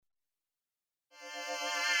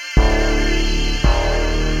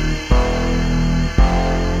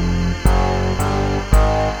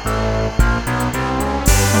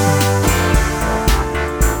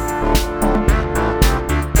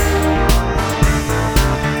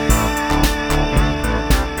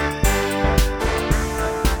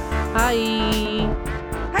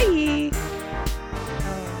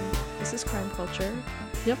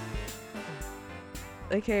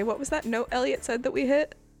Okay, what was that note Elliot said that we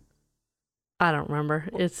hit? I don't remember.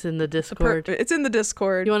 It's in the Discord. It's in the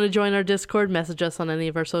Discord. You want to join our Discord? Message us on any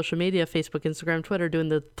of our social media, Facebook, Instagram, Twitter, doing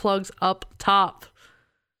the plugs up top.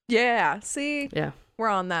 Yeah, see? Yeah. We're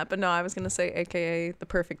on that. But no, I was going to say AKA the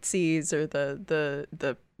perfect C's or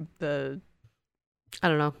the I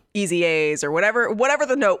don't know. easy A's or whatever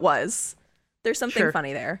the note was. There's something Sure.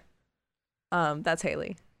 funny there. That's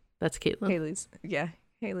Haley. That's Caitlin.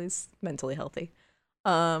 Haley's mentally healthy.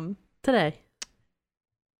 Today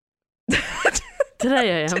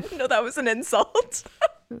I am. Didn't know that was an insult.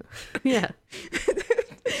 Yeah.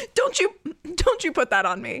 Don't you put that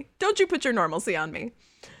on me. Don't you put your normalcy on me.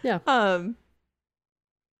 Yeah.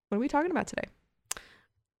 What are we talking about today?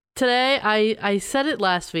 Today, I said it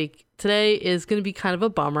last week. Today is going to be kind of a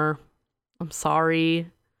bummer. I'm sorry.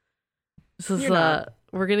 This is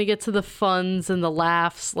we're going to get to the funs and the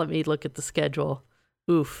laughs. Let me look at the schedule.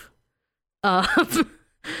 Oof. We're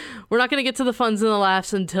not going to get to the funs and the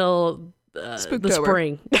laughs until the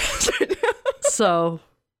spring. So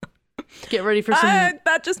get ready for some.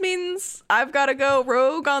 That just means I've got to go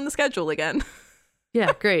rogue on the schedule again.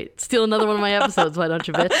 Yeah, great. Steal another one of my episodes, why don't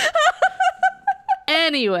you, bitch?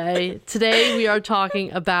 Anyway, today we are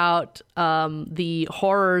talking about the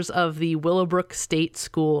horrors of the Willowbrook State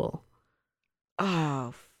School.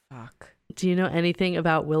 Oh, fuck. Do you know anything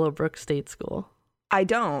about Willowbrook State School? I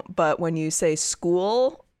don't, but when you say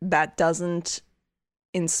school, that doesn't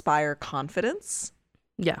inspire confidence.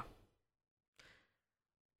 Yeah.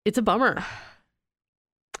 It's a bummer.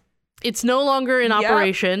 It's no longer in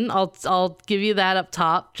operation. I'll give you that up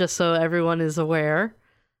top just so everyone is aware.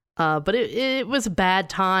 But it was a bad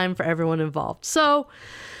time for everyone involved. So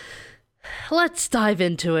let's dive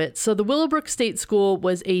into it. So the Willowbrook State School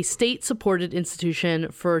was a state-supported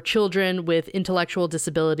institution for children with intellectual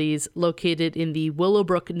disabilities located in the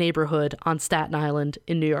Willowbrook neighborhood on Staten Island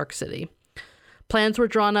in New York City. Plans were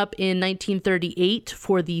drawn up in 1938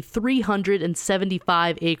 for the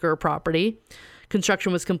 375-acre property.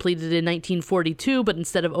 Construction was completed in 1942, but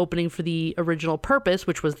instead of opening for the original purpose,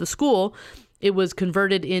 which was the school, it was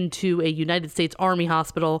converted into a United States Army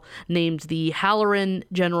hospital named the Halloran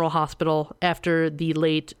General Hospital after the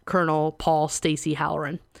late Colonel Paul Stacy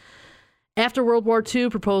Halloran. After World War II,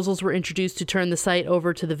 proposals were introduced to turn the site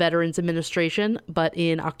over to the Veterans Administration, but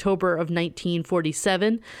in October of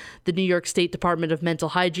 1947, the New York State Department of Mental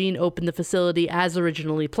Hygiene opened the facility as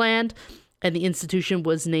originally planned, and the institution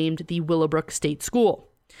was named the Willowbrook State School.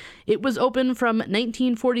 It was open from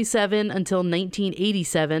 1947 until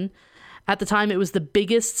 1987. At the time, it was the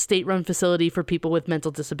biggest state-run facility for people with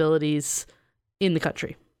mental disabilities in the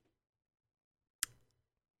country.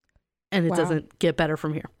 And it doesn't get better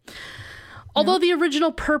from here. Although the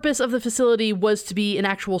original purpose of the facility was to be an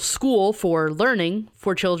actual school for learning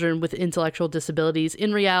for children with intellectual disabilities,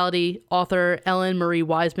 in reality, author Ellen Marie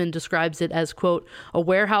Wiseman describes it as, quote, a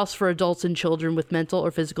warehouse for adults and children with mental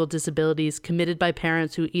or physical disabilities committed by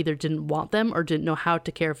parents who either didn't want them or didn't know how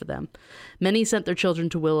to care for them. Many sent their children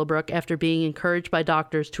to Willowbrook after being encouraged by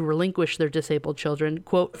doctors to relinquish their disabled children,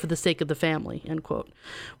 quote, for the sake of the family, end quote,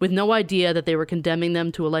 with no idea that they were condemning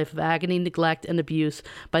them to a life of agony, neglect, and abuse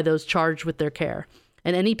by those charged with their care.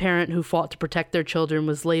 And any parent who fought to protect their children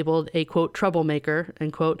was labeled a, quote, troublemaker,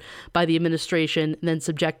 end quote, by the administration, and then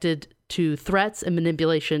subjected to threats and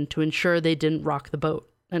manipulation to ensure they didn't rock the boat,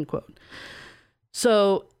 end quote.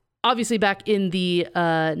 So obviously back in the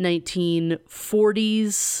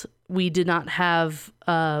 1940s, we did not have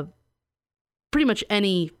pretty much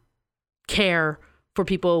any care for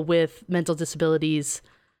people with mental disabilities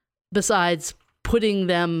besides putting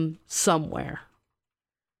them somewhere.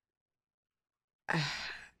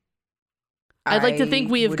 I'd like to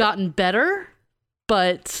think we have gotten better,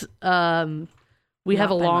 but we have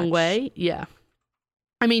a long way. Yeah.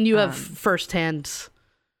 I mean, you have firsthand.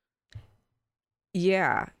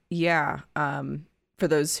 Yeah. For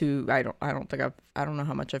those who I don't know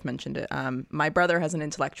how much I've mentioned it. My brother has an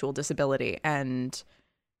intellectual disability, and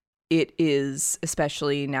it is,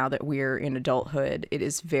 especially now that we're in adulthood, it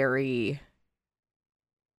is the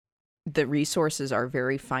resources are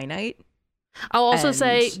very finite. I'll also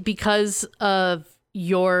say, because of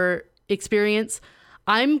your experience,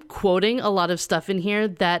 I'm quoting a lot of stuff in here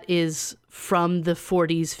that is from the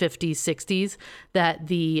 40s, 50s, 60s, that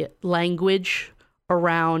the language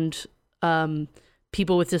around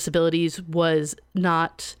people with disabilities was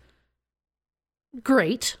not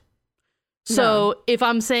great. So if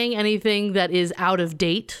I'm saying anything that is out of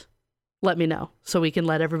date, let me know so we can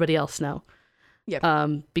let everybody else know. Yep.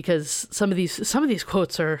 Because some of these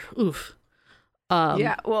quotes are oof.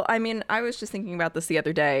 Yeah, well, I mean, I was just thinking about this the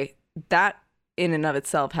other day. That in and of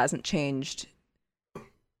itself hasn't changed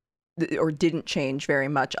or didn't change very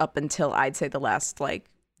much up until I'd say the last like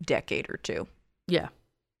decade or two. Yeah.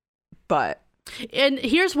 But and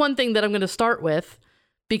here's one thing that I'm going to start with,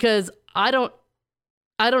 because I don't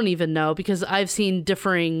even know, because I've seen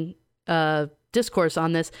differing discourse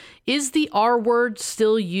on this. Is the R word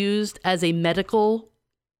still used as a medical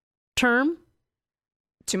term?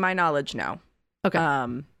 To my knowledge, no.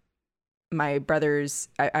 Okay. My brother's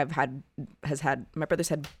had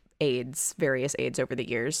AIDS, various AIDS over the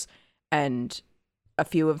years, and a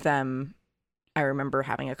few of them I remember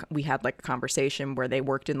we had like a conversation where they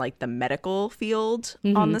worked in like the medical field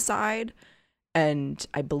on the side, and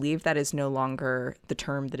I believe that is no longer the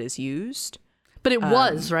term that is used. But it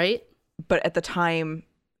was, right? But at the time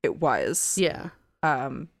it was. Yeah.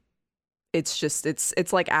 It's just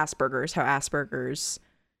it's like Asperger's, how Asperger's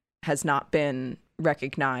has not been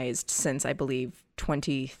recognized since I believe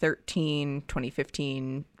 2013,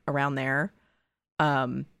 2015, around there.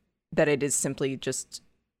 That it is simply just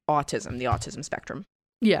autism, the autism spectrum.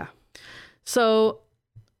 Yeah. So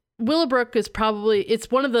Willowbrook is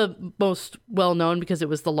it's one of the most well-known because it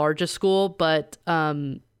was the largest school, but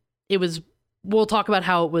we'll talk about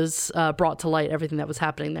how it was brought to light, everything that was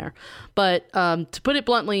happening there. But to put it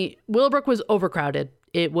bluntly, Willowbrook was overcrowded.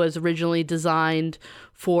 It was originally designed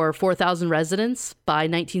for 4,000 residents. By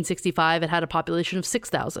 1965, it had a population of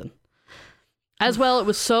 6,000. As well, it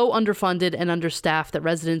was so underfunded and understaffed that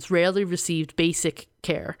residents rarely received basic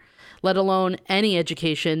care, let alone any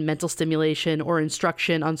education, mental stimulation, or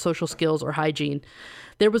instruction on social skills or hygiene.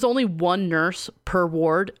 There was only one nurse per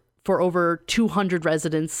ward for over 200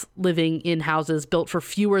 residents living in houses built for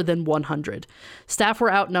fewer than 100. Staff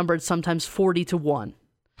were outnumbered sometimes 40-1.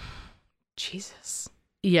 Jesus.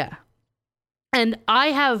 Yeah. And I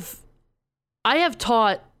have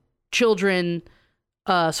taught children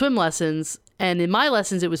swim lessons, and in my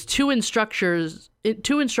lessons it was two instructors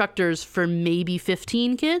for maybe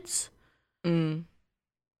 15 kids.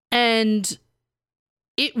 And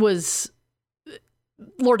it was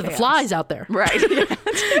Lord of the Flies out there. Right.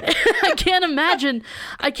 I can't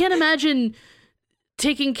imagine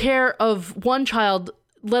taking care of one child,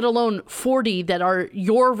 let alone 40 that are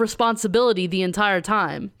your responsibility the entire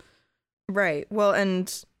time. Right. Well,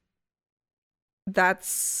 and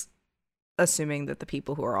that's assuming that the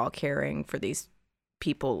people who are all caring for these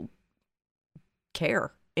people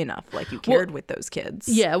care enough, like you cared with those kids.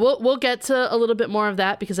 Yeah, we'll get to a little bit more of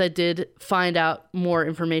that because I did find out more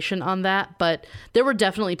information on that, but there were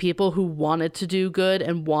definitely people who wanted to do good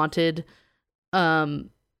and wanted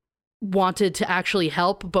to actually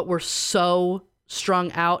help, but were so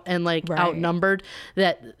strung out and outnumbered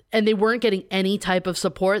and they weren't getting any type of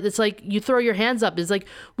support. It's like you throw your hands up. It's like,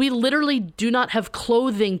 we literally do not have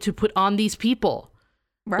clothing to put on these people.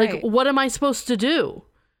 Right. Like, what am I supposed to do?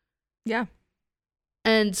 Yeah.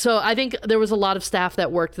 And so I think there was a lot of staff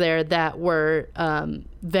that worked there that were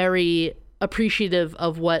very appreciative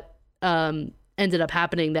of what ended up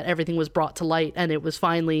happening, that everything was brought to light and it was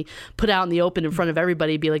finally put out in the open in front of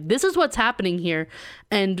everybody, be like, this is what's happening here.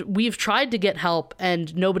 And we've tried to get help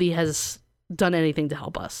and nobody has done anything to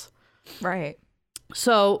help us. Right.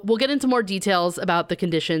 So we'll get into more details about the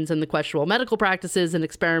conditions and the questionable medical practices and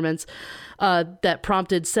experiments that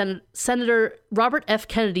prompted Senator Robert F.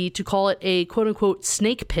 Kennedy to call it a quote unquote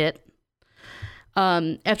snake pit.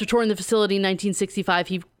 After touring the facility in 1965,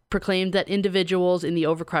 he proclaimed that individuals in the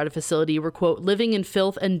overcrowded facility were, quote, living in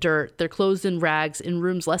filth and dirt, their clothes in rags, in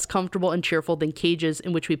rooms less comfortable and cheerful than cages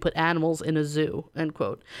in which we put animals in a zoo, end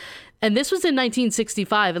quote. And this was in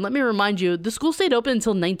 1965. And let me remind you, the school stayed open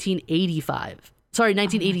until 1985. Sorry,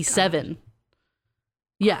 1987. Oh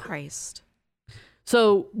yeah. Christ.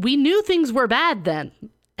 So we knew things were bad then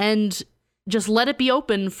and just let it be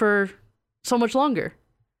open for so much longer.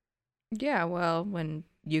 Yeah, well, when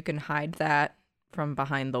you can hide that from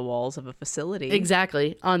behind the walls of a facility.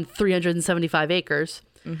 Exactly, on 375 acres.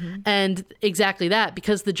 Mm-hmm. And exactly that,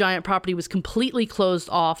 because the giant property was completely closed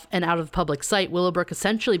off and out of public sight, Willowbrook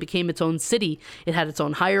essentially became its own city. It had its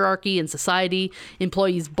own hierarchy and society.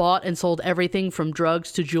 Employees bought and sold everything from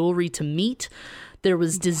drugs to jewelry to meat. There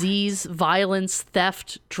was disease, violence,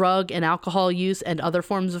 theft, drug and alcohol use, and other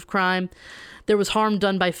forms of crime. There was harm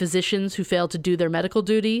done by physicians who failed to do their medical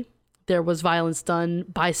duty. There was violence done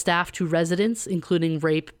by staff to residents, including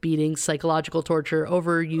rape, beatings, psychological torture,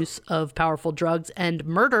 overuse of powerful drugs, and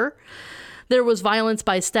murder. There was violence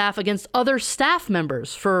by staff against other staff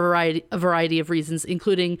members for a variety of reasons,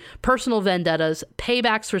 including personal vendettas,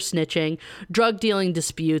 paybacks for snitching, drug dealing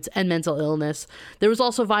disputes, and mental illness. There was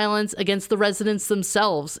also violence against the residents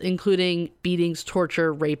themselves, including beatings,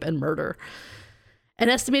 torture, rape, and murder. An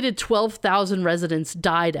estimated 12,000 residents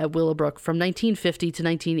died at Willowbrook from 1950 to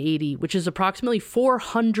 1980, which is approximately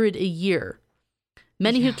 400 a year.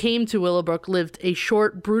 Many who came to Willowbrook lived a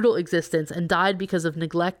short, brutal existence and died because of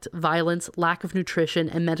neglect, violence, lack of nutrition,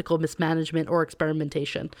 and medical mismanagement or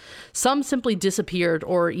experimentation. Some simply disappeared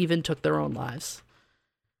or even took their own lives.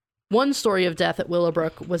 One story of death at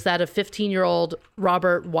Willowbrook was that of 15-year-old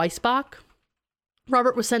Robert Weisbach.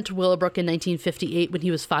 Robert was sent to Willowbrook in 1958 when he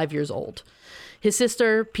was 5 years old. His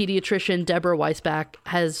sister, pediatrician Deborah Weisbach,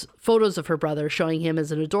 has photos of her brother showing him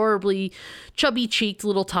as an adorably chubby-cheeked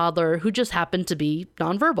little toddler who just happened to be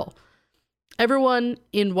nonverbal. Everyone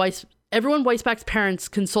Weisbach's parents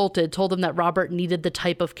consulted told them that Robert needed the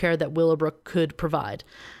type of care that Willowbrook could provide.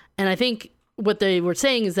 And I think what they were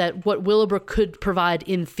saying is that what Willowbrook could provide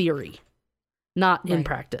in theory, not in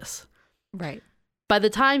practice. Right. By the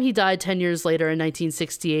time he died 10 years later in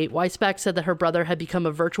 1968, Weisbach said that her brother had become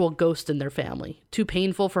a virtual ghost in their family, too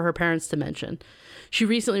painful for her parents to mention. She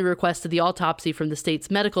recently requested the autopsy from the state's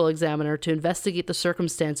medical examiner to investigate the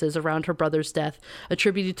circumstances around her brother's death,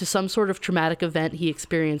 attributed to some sort of traumatic event he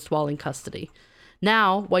experienced while in custody.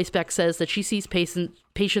 Now, Weisbach says that she sees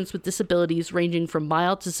patients with disabilities ranging from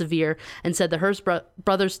mild to severe, and said that her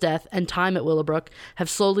brother's death and time at Willowbrook have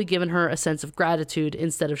slowly given her a sense of gratitude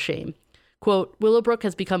instead of shame. Quote, Willowbrook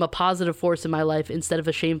has become a positive force in my life instead of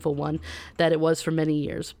a shameful one that it was for many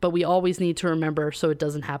years, but we always need to remember so it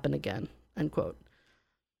doesn't happen again, end quote.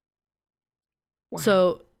 Wow.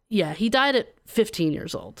 So, yeah, he died at 15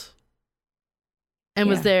 years old and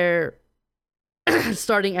was there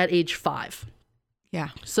starting at age 5. Yeah.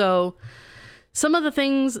 So some of the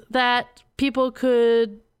things that people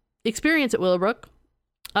could experience at Willowbrook,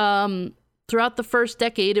 throughout the first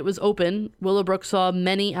decade it was open, Willowbrook saw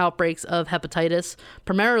many outbreaks of hepatitis,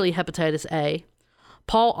 primarily hepatitis A.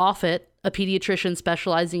 Paul Offit, a pediatrician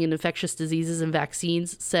specializing in infectious diseases and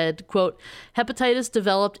vaccines, said, quote, hepatitis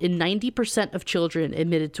developed in 90% of children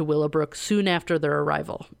admitted to Willowbrook soon after their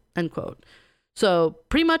arrival, end quote. So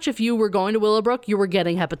pretty much if you were going to Willowbrook, you were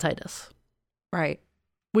getting hepatitis. Right.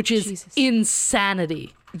 Which is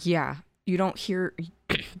insanity. Yeah. You don't hear...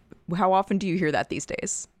 How often do you hear that these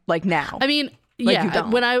days? Like now? I mean, like yeah.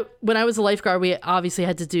 When I was a lifeguard, we obviously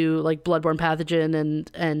had to do like bloodborne pathogen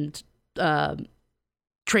and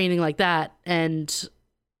training like that, and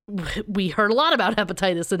we heard a lot about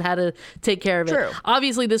hepatitis and how to take care of it. True.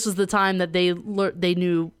 Obviously, this was the time that they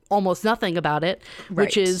knew almost nothing about it,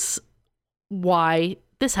 which is why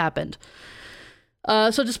this happened.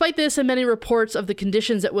 So despite this and many reports of the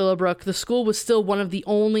conditions at Willowbrook, the school was still one of the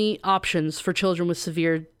only options for children with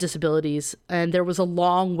severe disabilities, and there was a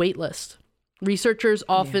long wait list. Researchers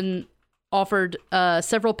often offered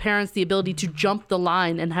several parents the ability to jump the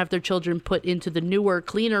line and have their children put into the newer,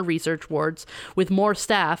 cleaner research wards with more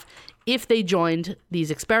staff if they joined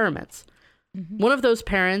these experiments. Mm-hmm. One of those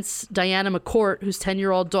parents, Diana McCourt, whose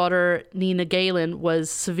 10-year-old daughter, Nina Galen,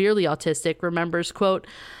 was severely autistic, remembers, quote,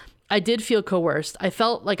 I did feel coerced. I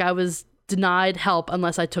felt like I was denied help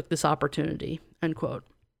unless I took this opportunity, end quote.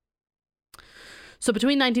 So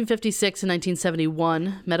between 1956 and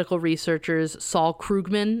 1971, medical researchers Saul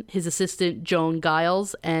Krugman, his assistant Joan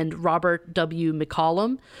Giles, and Robert W.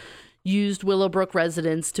 McCollum used Willowbrook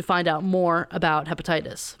residents to find out more about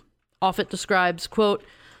hepatitis. Offit describes, quote,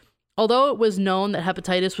 although it was known that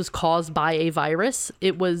hepatitis was caused by a virus,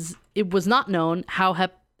 it was not known how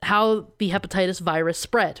the hepatitis virus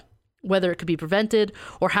spread, whether it could be prevented,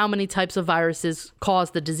 or how many types of viruses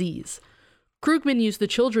cause the disease. Krugman used the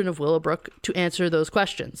children of Willowbrook to answer those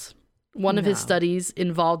questions. One of his studies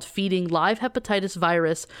involved feeding live hepatitis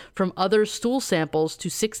virus from other stool samples to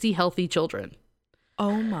 60 healthy children.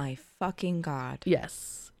 Oh my fucking God.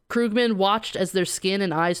 Yes. Krugman watched as their skin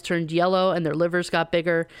and eyes turned yellow and their livers got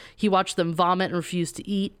bigger. He watched them vomit and refuse to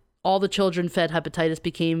eat. All the children fed hepatitis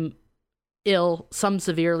became ill, some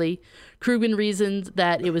severely. Krugman reasoned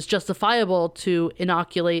that it was justifiable to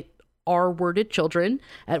inoculate R-worded children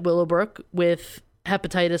at Willowbrook with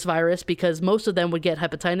hepatitis virus because most of them would get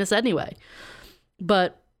hepatitis anyway.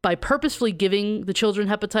 But by purposefully giving the children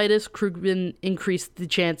hepatitis, Krugman increased the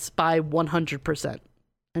chance by 100%,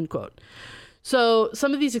 end quote. So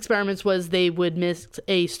some of these experiments was they would mix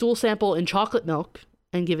a stool sample in chocolate milk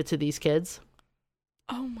and give it to these kids.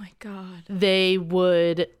 Oh my God. They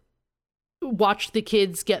would watch the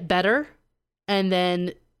kids get better and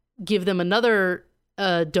then give them another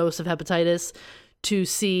dose of hepatitis to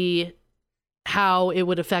see how it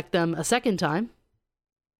would affect them a second time.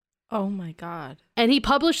 Oh my God. And he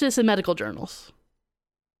published this in medical journals.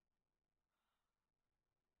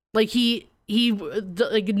 Like he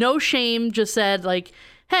like no shame, just said like,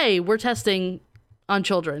 hey, we're testing on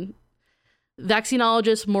children.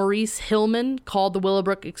 Vaccinologist Maurice Hillman called the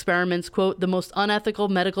Willowbrook experiments, quote, the most unethical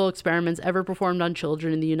medical experiments ever performed on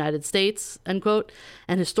children in the United States, end quote.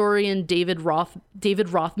 And historian David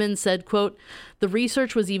Rothman said, quote, the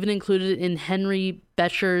research was even included in Henry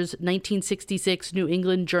Becher's 1966 New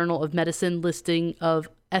England Journal of Medicine listing of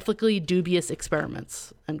ethically dubious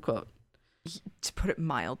experiments, end quote. To put it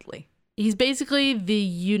mildly. He's basically the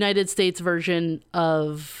United States version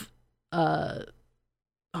of, oh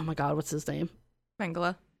my God, what's his name?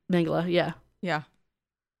 Mengele, yeah. Yeah.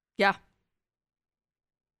 Yeah.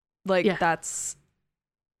 Like, Yeah. that's...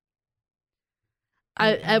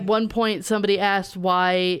 At one point, somebody asked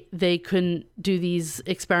why they couldn't do these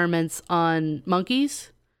experiments on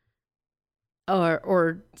monkeys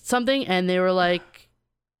or something, and they were like,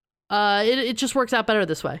 it just works out better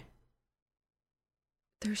this way.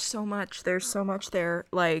 There's so much there.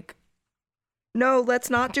 Like, no, let's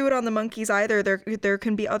not do it on the monkeys either. There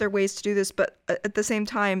can be other ways to do this, but at the same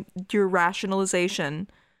time, your rationalization,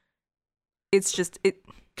 it's just it.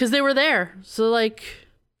 Because they were there, so like.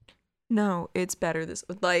 No, it's better this.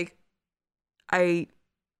 Like,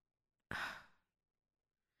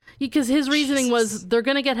 because his reasoning was they're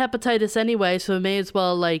gonna get hepatitis anyway, so may as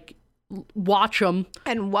well like watch them.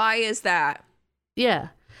 And why is that? Yeah,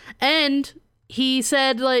 and he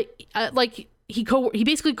said he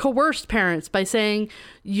basically coerced parents by saying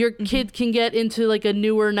your kid can get into like a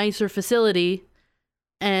newer, nicer facility,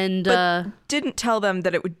 and but didn't tell them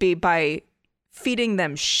that it would be by feeding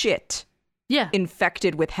them shit. Yeah,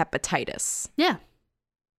 infected with hepatitis. Yeah,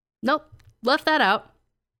 nope, left that out.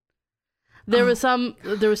 There was some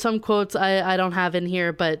quotes I don't have in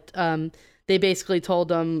here, but they basically told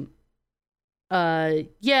them,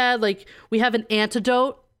 yeah, like we have an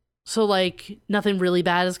antidote, so like nothing really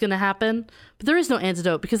bad is gonna happen. But there is no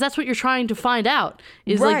antidote because that's what you're trying to find out.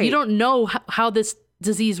 Is right. Like you don't know how this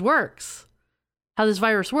disease works, how this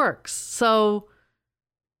virus works. So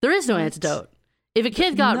there is no antidote. If a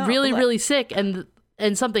kid got really sick and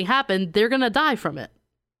something happened, they're gonna die from it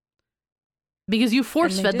because you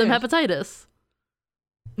force-fed them hepatitis.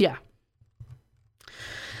 Yeah.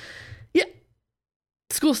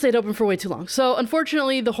 School stayed open for way too long. So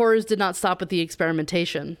unfortunately, the horrors did not stop with the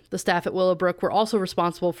experimentation. The staff at Willowbrook were also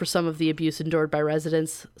responsible for some of the abuse endured by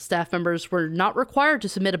residents. Staff members were not required to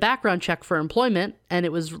submit a background check for employment, and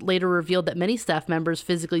it was later revealed that many staff members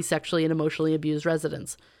physically, sexually, and emotionally abused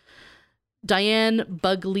residents. Diane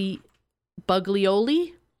Buglioli,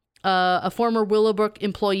 a former Willowbrook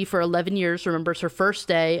employee for 11 years, remembers her first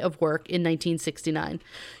day of work in 1969.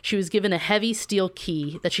 She was given a heavy steel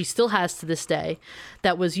key that she still has to this day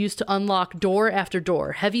that was used to unlock door after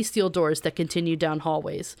door, heavy steel doors that continued down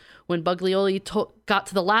hallways. When Buglioli got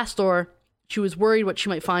to the last door, she was worried what she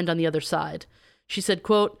might find on the other side. She said,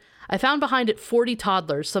 quote, I found behind it 40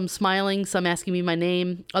 toddlers, some smiling, some asking me my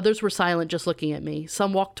name. Others were silent, just looking at me.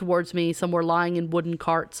 Some walked towards me. Some were lying in wooden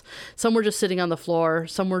carts. Some were just sitting on the floor.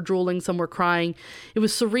 Some were drooling. Some were crying. It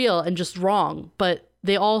was surreal and just wrong, but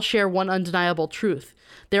they all share one undeniable truth.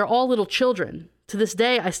 They're all little children. To this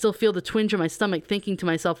day, I still feel the twinge in my stomach thinking to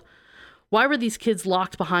myself, why were these kids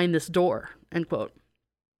locked behind this door? End quote.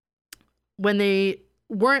 When they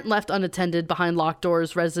weren't left unattended behind locked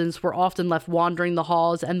doors, residents were often left wandering the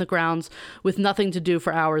halls and the grounds with nothing to do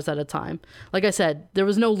for hours at a time. Like I said, there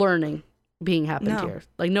was no learning being happened here.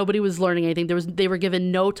 Like nobody was learning anything. They were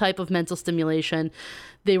given no type of mental stimulation.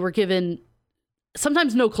 They were given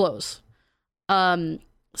sometimes no clothes.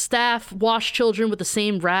 Staff washed children with the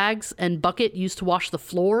same rags and bucket used to wash the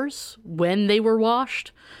floors when they were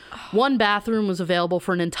washed. One bathroom was available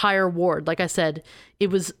for an entire ward. Like I said, it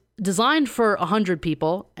was designed for 100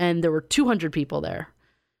 people, and there were 200 people there.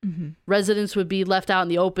 Mm-hmm. Residents would be left out in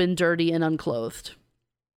the open, dirty, and unclothed.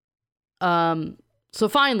 So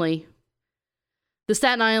finally, the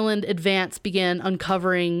Staten Island Advance began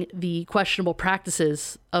uncovering the questionable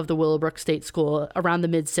practices of the Willowbrook State School around the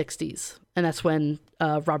mid-'60s, and that's when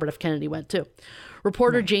Robert F. Kennedy went too.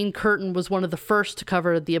 Reporter Jane Curtin was one of the first to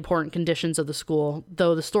cover the important conditions of the school,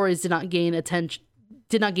 though the stories did not gain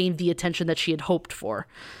the attention that she had hoped for.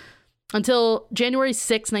 Until January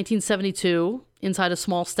 6, 1972, inside a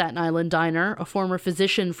small Staten Island diner, a former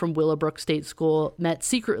physician from Willowbrook State School met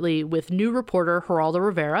secretly with new reporter Geraldo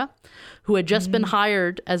Rivera, who had just been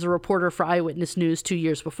hired as a reporter for Eyewitness News 2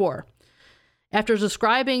 years before. After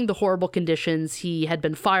describing the horrible conditions he had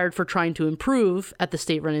been fired for trying to improve at the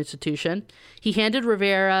state-run institution, he handed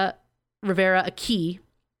Rivera a key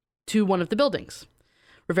to one of the buildings.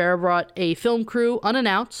 Rivera brought a film crew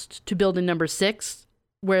unannounced to building number 6,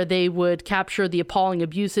 where they would capture the appalling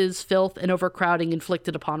abuses, filth, and overcrowding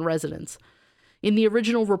inflicted upon residents. In the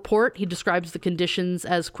original report, he describes the conditions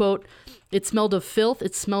as, quote, "It smelled of filth,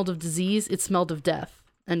 it smelled of disease, it smelled of death,"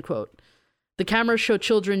 end quote. The cameras show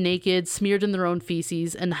children naked, smeared in their own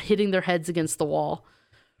feces, and hitting their heads against the wall.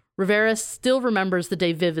 Rivera still remembers the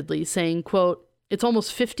day vividly, saying, quote, "It's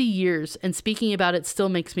almost 50 years, and speaking about it still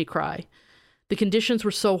makes me cry. The conditions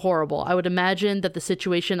were so horrible. I would imagine that the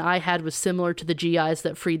situation I had was similar to the GIs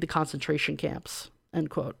that freed the concentration camps," end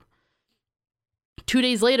quote. 2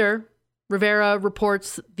 days later, Rivera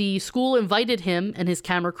reports the school invited him and his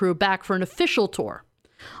camera crew back for an official tour.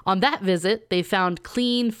 On that visit, they found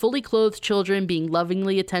clean, fully clothed children being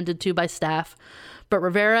lovingly attended to by staff, but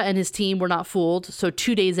Rivera and his team were not fooled, so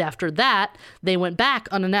 2 days after that, they went back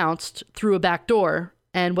unannounced through a back door,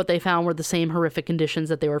 and what they found were the same horrific conditions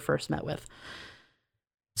that they were first met with.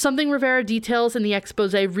 Something Rivera details in the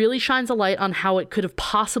expose really shines a light on how it could have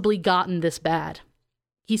possibly gotten this bad.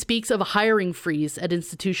 He speaks of a hiring freeze at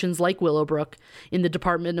institutions like Willowbrook in the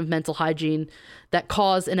Department of Mental Hygiene that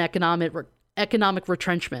caused an economic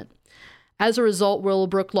retrenchment. As a result,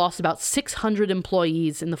 Willowbrook lost about 600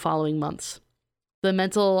 employees in the following months. The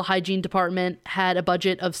mental hygiene department had a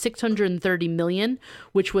budget of $630 million,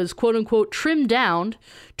 which was quote-unquote trimmed down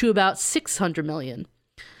to about $600 million.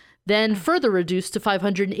 Then further reduced to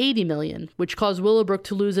 $580 million, which caused Willowbrook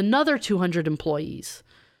to lose another 200 employees.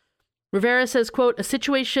 Rivera says, quote, "A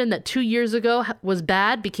situation that 2 years ago was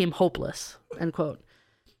bad became hopeless," end quote.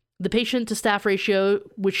 The patient-to-staff ratio,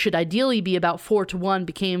 which should ideally be about 4-to-1,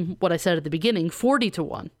 became, what I said at the beginning,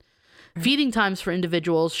 40-to-1. Right. Feeding times for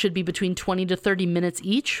individuals should be between 20 to 30 minutes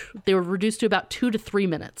each. They were reduced to about 2 to 3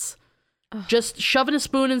 minutes. Ugh. Just shoving a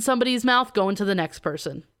spoon in somebody's mouth, going to the next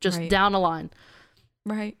person. Just right. Down a line.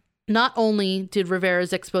 Right. Not only did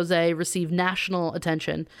Rivera's expose receive national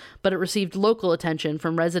attention, but it received local attention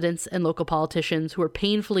from residents and local politicians who were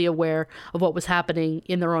painfully aware of what was happening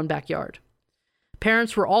in their own backyard.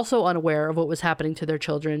 Parents were also unaware of what was happening to their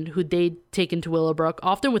children, who they'd taken to Willowbrook,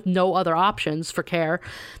 often with no other options for care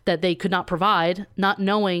that they could not provide, not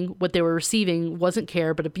knowing what they were receiving wasn't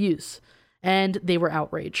care but abuse, and they were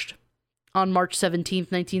outraged. On March 17,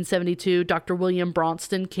 1972, Dr. William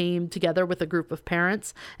Bronston came together with a group of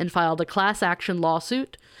parents and filed a class action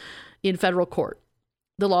lawsuit in federal court.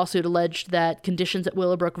 The lawsuit alleged that conditions at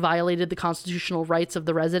Willowbrook violated the constitutional rights of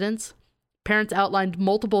the residents. Parents outlined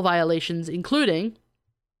multiple violations, including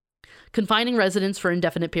confining residents for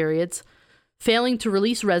indefinite periods, failing to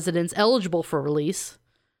release residents eligible for release,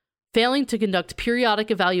 failing to conduct periodic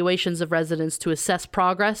evaluations of residents to assess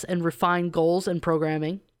progress and refine goals and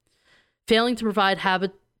programming, failing to provide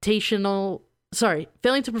habitation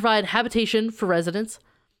for residents,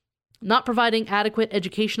 not providing adequate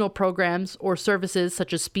educational programs or services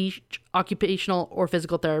such as speech, occupational, or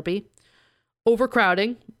physical therapy,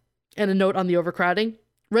 overcrowding, and a note on the overcrowding.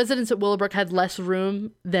 Residents at Willowbrook had less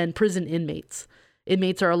room than prison inmates.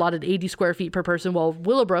 Inmates are allotted 80 square feet per person, while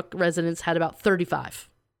Willowbrook residents had about 35.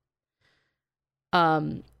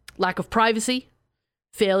 Lack of privacy,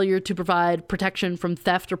 failure to provide protection from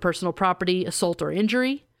theft or personal property, assault or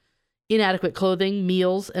injury, inadequate clothing,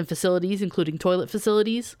 meals, and facilities, including toilet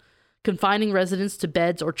facilities, confining residents to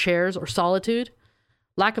beds or chairs or solitude,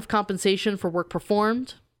 lack of compensation for work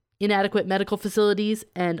performed, inadequate medical facilities,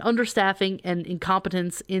 and understaffing and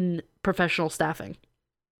incompetence in professional staffing.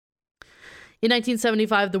 In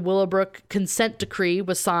 1975, the Willowbrook Consent Decree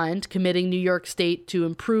was signed, committing New York State to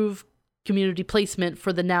improve community placement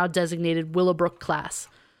for the now designated Willowbrook class.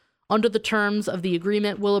 Under the terms of the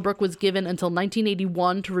agreement, Willowbrook was given until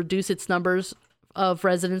 1981 to reduce its numbers of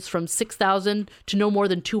residents from 6,000 to no more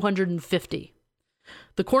than 250.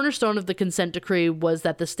 The cornerstone of the consent decree was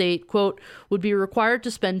that the state, quote, would be required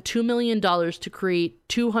to spend $2 million to create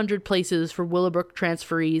 200 places for Willowbrook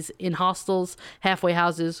transferees in hostels, halfway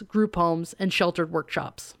houses, group homes, and sheltered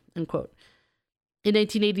workshops, end quote. In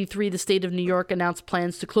 1983, the state of New York announced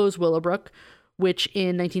plans to close Willowbrook, which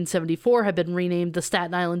in 1974 had been renamed the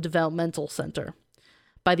Staten Island Developmental Center.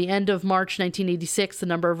 By the end of March 1986, the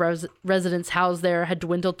number of residents housed there had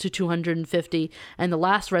dwindled to 250, and the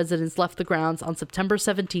last residents left the grounds on September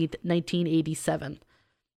 17, 1987.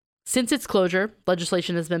 Since its closure,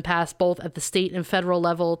 legislation has been passed both at the state and federal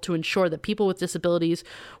level to ensure that people with disabilities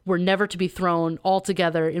were never to be thrown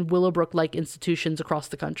altogether in Willowbrook-like institutions across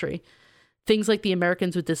the country. Things like the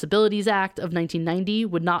Americans with Disabilities Act of 1990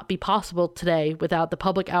 would not be possible today without the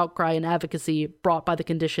public outcry and advocacy brought by the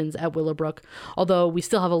conditions at Willowbrook, although we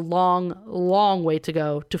still have a long, long way to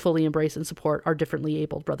go to fully embrace and support our differently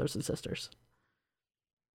abled brothers and sisters.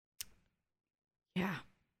 Yeah.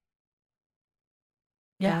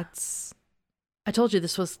 Yeah. I told you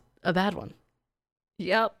this was a bad one.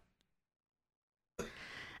 Yep.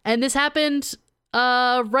 And this happened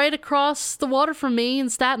right across the water from me in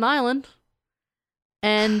Staten Island.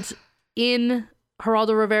 And in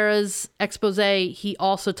Geraldo Rivera's expose, he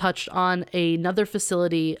also touched on another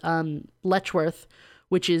facility, Letchworth,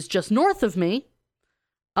 which is just north of me,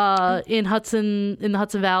 in the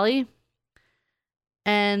Hudson Valley.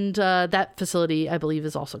 And that facility, I believe,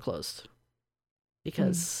 is also closed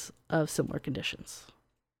because of similar conditions.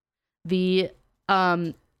 The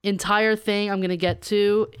entire thing I'm going to get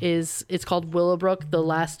to it's called Willowbrook, the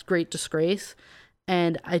Last Great Disgrace.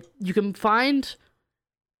 And you can find,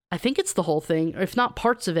 I think it's the whole thing, or if not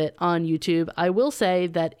parts of it, on YouTube. I will say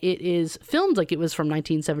that it is filmed like it was from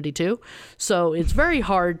 1972. So it's very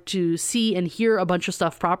hard to see and hear a bunch of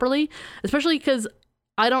stuff properly, especially because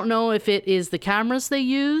I don't know if it is the cameras they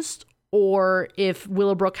used or if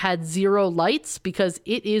Willowbrook had zero lights, because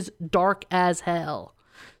it is dark as hell.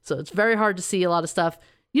 So it's very hard to see a lot of stuff.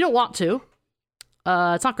 You don't want to.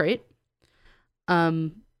 It's not great.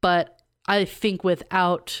 But I think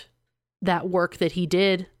without that work that he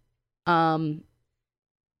did,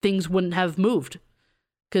 things wouldn't have moved.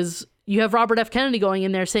 Because you have Robert F. Kennedy going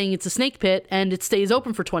in there saying it's a snake pit and it stays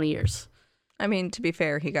open for 20 years. I mean, to be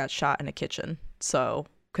fair, he got shot in a kitchen. So,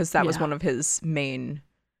 because that was one of his main,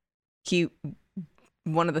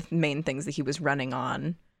 one of the main things that he was running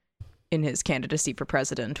on in his candidacy for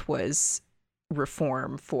president was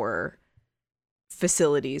reform for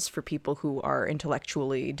facilities for people who are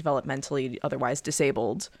intellectually, developmentally, otherwise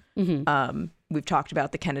disabled. Mm-hmm. We've talked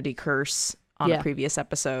about the Kennedy curse on a previous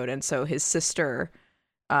episode. And so his sister,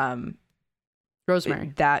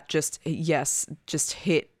 Rosemary, that just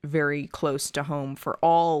hit very close to home for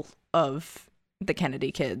all of the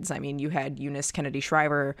Kennedy kids. I mean, you had Eunice Kennedy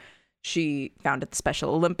Shriver. She founded the Special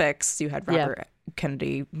Olympics. You had Robert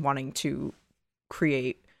Kennedy wanting to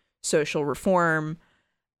create social reform.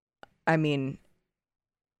 I mean,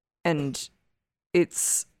 and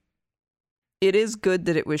it is good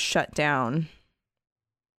that it was shut down,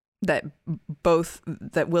 that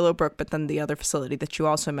Willowbrook, but then the other facility that you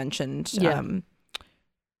also mentioned,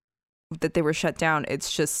 that they were shut down.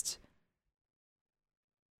 It's just,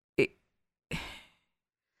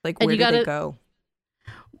 like, where did they go?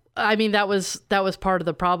 I mean, that was part of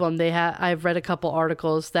the problem. I've read a couple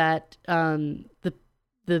articles that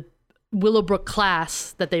the Willowbrook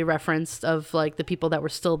class that they referenced, of like the people that were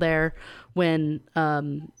still there when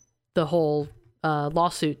the whole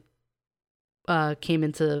lawsuit came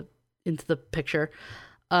into the picture,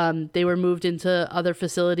 they were moved into other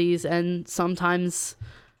facilities and sometimes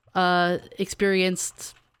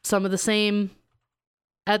experienced some of the same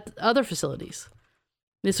at other facilities.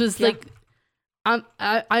 This was like, like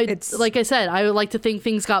I said, I would like to think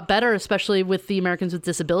things got better, especially with the Americans with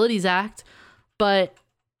Disabilities Act. But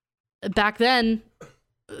back then,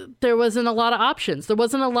 there wasn't a lot of options. There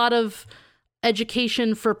wasn't a lot of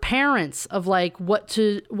education for parents of like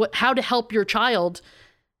how to help your child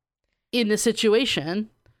in the situation.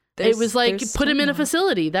 It was like, put him in a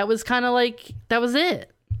facility. That was kind of like, that was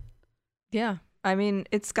it. Yeah. I mean,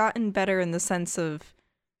 it's gotten better in the sense of,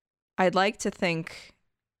 I'd like to think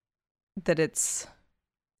that it's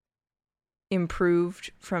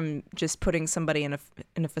improved from just putting somebody in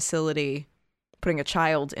a facility, putting a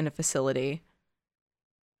child in a facility.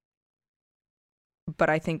 But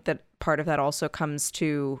I think that part of that also comes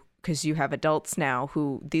to, because you have adults now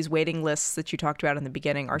who, these waiting lists that you talked about in the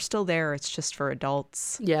beginning are still there. It's just for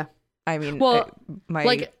adults. Yeah. I mean, well,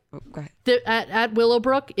 go ahead. At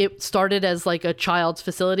Willowbrook, it started as like a child's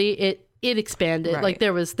facility. It expanded. Right. Like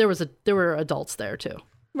there were adults there too.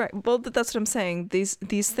 Right. Well, that's what I'm saying.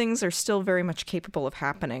 These things are still very much capable of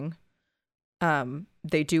happening.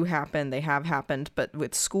 They do happen. They have happened. But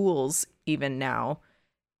with schools, even now,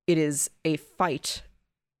 it is a fight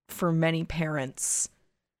for many parents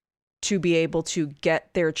to be able to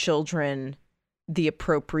get their children the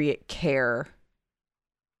appropriate care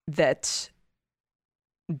that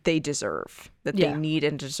they deserve, that they need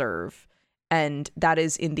and deserve. And that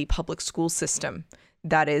is in the public school system.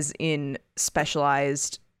 That is in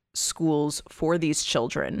specialized schools for these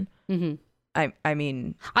children. Mm-hmm. I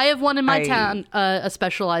mean, I have one in my town, a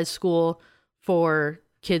specialized school for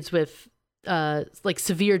kids with like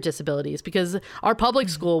severe disabilities, because our public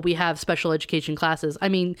school, we have special education classes. I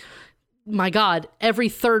mean, my God, every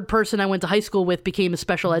third person I went to high school with became a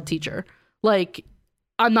special ed teacher. Like,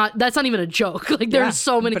 that's not even a joke. Like, there's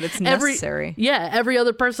so many, but it's necessary. Every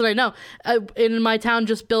other person I know in my town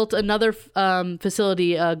just built another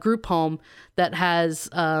facility, a group home that has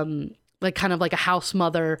like kind of like a house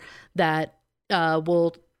mother that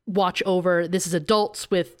will watch over, this is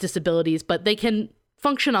adults with disabilities, but they can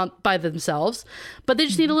function by themselves, but they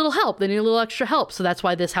just need a little help. They need a little extra help. So that's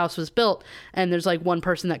why this house was built. And there's like one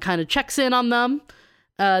person that kind of checks in on them.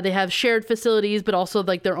 They have shared facilities, but also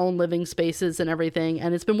like their own living spaces and everything.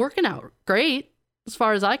 And it's been working out great as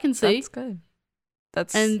far as I can see. That's good.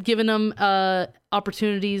 And giving them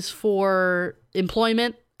opportunities for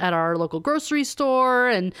employment at our local grocery store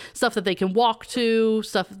and stuff that they can walk to,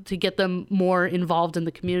 stuff to get them more involved in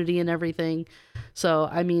the community and everything. So,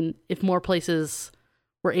 I mean, if more places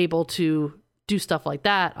were able to do stuff like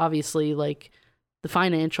that, obviously, like the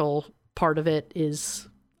financial part of it is,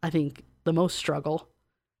 I think, the most struggle,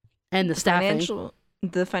 and the staffing.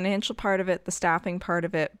 The financial part of it, the staffing part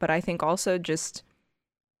of it, but I think also just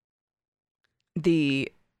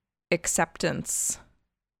the acceptance.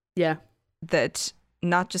 Yeah. That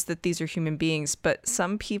not just that these are human beings, but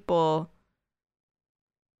some people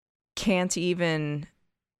can't even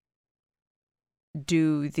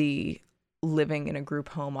do the living in a group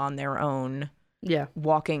home on their own. Yeah.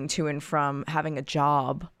 Walking to and from, having a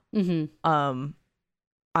job. Mm-hmm.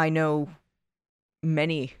 I know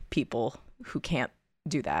many people who can't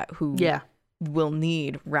do that, who will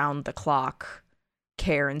need round the clock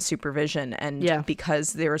care and supervision. And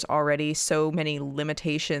because there's already so many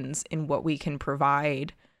limitations in what we can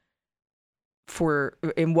provide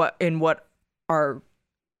in what our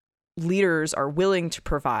leaders are willing to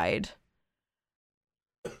provide,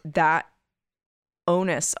 that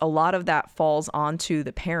onus, a lot of that falls onto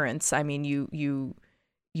the parents. I mean,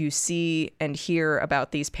 you see and hear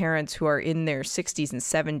about these parents who are in their 60s and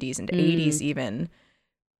 70s and 80s even,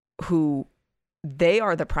 who they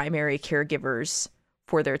are the primary caregivers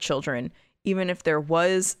for their children. Even if there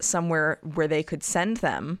was somewhere where they could send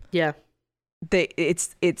them,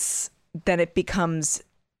 it's then it becomes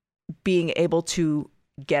being able to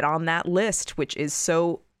get on that list, which is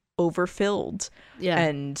so overfilled,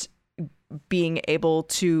 and being able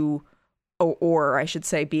to, or I should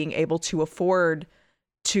say, being able to afford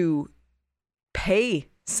to pay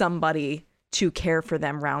somebody to care for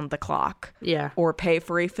them round the clock, or pay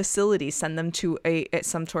for a facility, send them to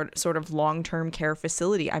some sort of long-term care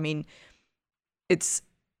facility. I mean, it's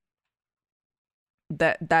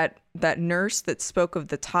that nurse that spoke of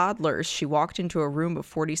the toddlers. She walked into a room of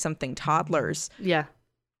 40-something toddlers. I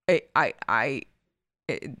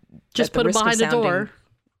just put them behind a door.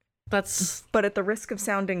 But at the risk of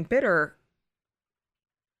sounding bitter,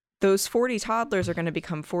 those 40 toddlers are going to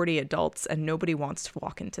become 40 adults, and nobody wants to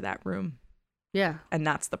walk into that room. Yeah. And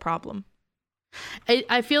that's the problem.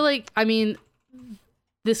 I feel like, I mean,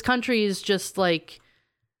 this country is just like,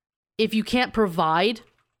 if you can't provide,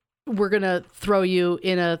 we're going to throw you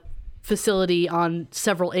in a facility on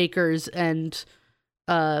several acres and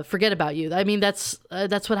forget about you. I mean, that's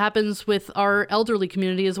what happens with our elderly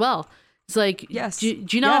community as well. It's like, do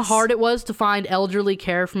you know how hard it was to find elderly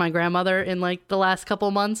care for my grandmother in like the last couple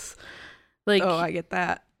months? Like, oh, I get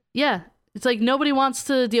that. Yeah. It's like nobody wants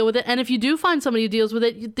to deal with it. And if you do find somebody who deals with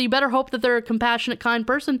it, you better hope that they're a compassionate, kind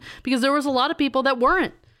person, because there was a lot of people that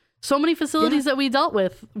weren't. So many facilities that we dealt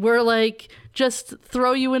with were like, just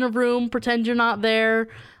throw you in a room, pretend you're not there.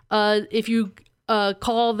 If you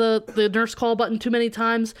call the nurse call button too many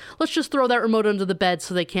times, let's just throw that remote under the bed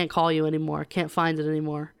so they can't call you anymore, can't find it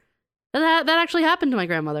anymore. That actually happened to my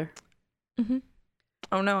grandmother. Mm-hmm.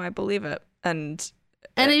 Oh no, I believe it. And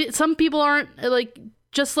some people aren't like,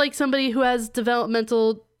 just like somebody who has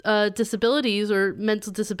developmental disabilities or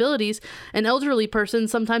mental disabilities, an elderly person,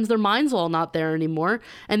 sometimes their mind's all not there anymore,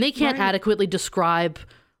 and they can't adequately describe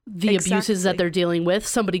the abuses that they're dealing with.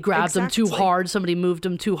 Somebody grabbed them too hard, somebody moved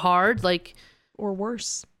them too hard, like, or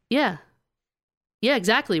worse. Yeah,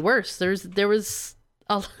 exactly, worse. There was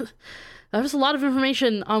a lot of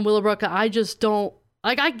information on Willowbrook. I just don't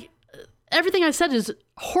like. Everything I said is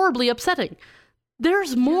horribly upsetting.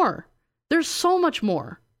 There's more. There's so much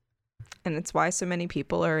more. And it's why so many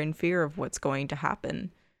people are in fear of what's going to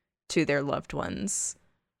happen to their loved ones.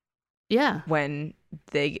 Yeah. When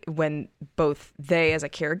both they as a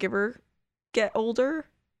caregiver get older,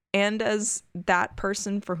 and as that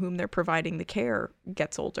person for whom they're providing the care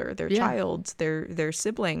gets older, their child, their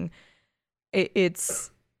sibling. It's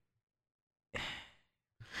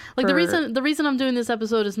like the reason I'm doing this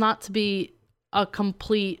episode is not to be a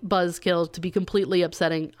complete buzzkill, to be completely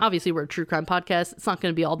upsetting. Obviously, we're a true crime podcast. It's not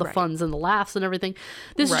going to be all the funs and the laughs and everything.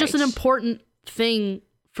 This is just an important thing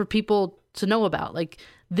for people to know about. Like,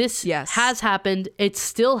 this has happened. It's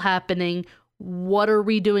still happening. What are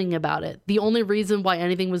we doing about it? The only reason why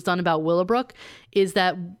anything was done about Willowbrook is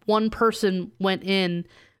that one person went in,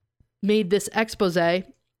 made this expose,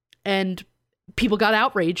 and people got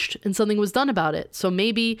outraged and something was done about it. So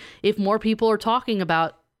maybe if more people are talking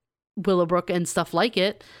about Willowbrook and stuff like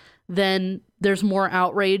it, then there's more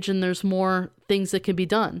outrage and there's more things that can be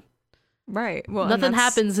done. Right. Well, nothing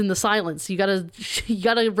happens in the silence. You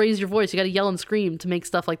gotta raise your voice. You gotta yell and scream to make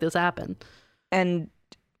stuff like this happen. And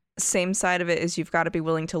same side of it is you've got to be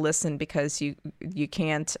willing to listen, because you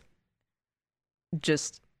can't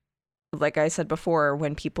just, like I said before,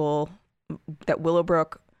 when people that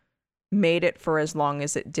Willowbrook made it for as long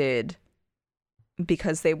as it did,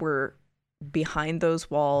 because they were behind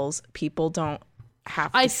those walls, people don't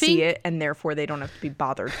have to see it, and therefore they don't have to be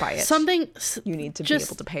bothered by it. You need to be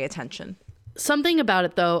able to pay attention. Something about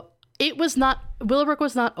it, though, Willowbrook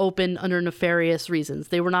was not open under nefarious reasons.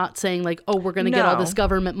 They were not saying like, oh, we're going to get all this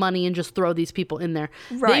government money and just throw these people in there.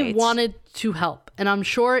 Right. They wanted to help. And I'm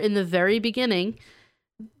sure in the very beginning,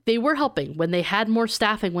 they were helping when they had more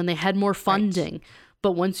staffing, when they had more funding. Right.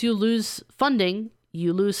 But once you lose funding,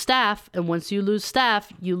 you lose staff. And once you lose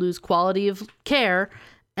staff, you lose quality of care,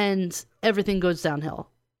 and everything goes downhill.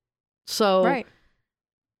 So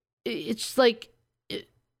it's like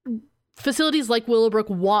facilities like Willowbrook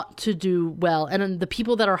want to do well, and the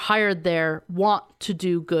people that are hired there want to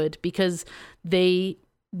do good because they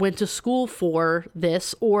went to school for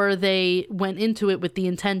this, or they went into it with the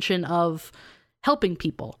intention of helping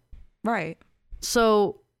people. Right.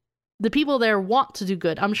 So the people there want to do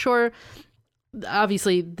good. I'm sure,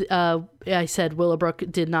 obviously, I said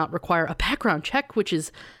Willowbrook did not require a background check, which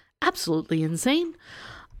is absolutely insane.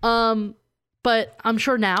 But I'm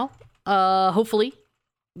sure now, hopefully,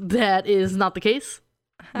 that is not the case.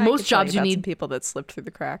 Most jobs you need some people that slipped through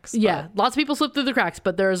the cracks. Yeah, lots of people slip through the cracks,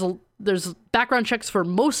 but there's background checks for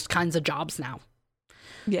most kinds of jobs now.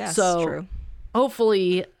 Yes, so true.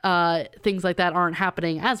 Hopefully, things like that aren't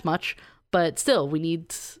happening as much. But still, we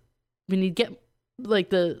need get like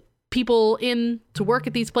the people in to work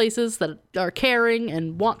at these places that are caring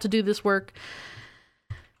and want to do this work.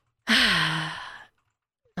 I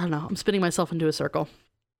don't know. I'm spinning myself into a circle.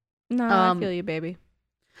 No, I feel you, baby.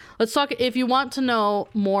 Let's talk. If you want to know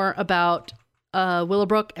more about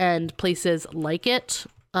Willowbrook and places like it,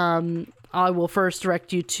 I will first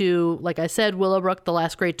direct you to, like I said, Willowbrook, The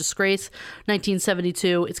Last Great Disgrace,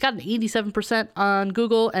 1972. It's got an 87% on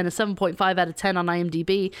Google and a 7.5 out of 10 on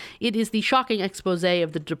IMDb. It is the shocking expose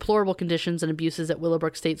of the deplorable conditions and abuses at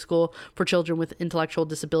Willowbrook State School for children with intellectual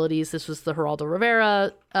disabilities. This was the Geraldo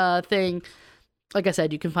Rivera thing. Like I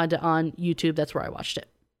said, you can find it on YouTube. That's where I watched it.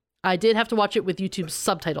 I did have to watch it with YouTube's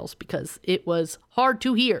subtitles because it was hard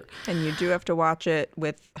to hear. And you do have to watch it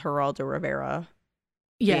with Geraldo Rivera.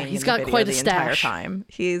 Yeah, he's got quite a stash. Time.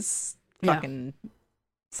 He's fucking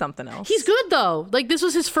something else. He's good, though. Like, this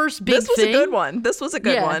was his first big thing. This was a good one. This was a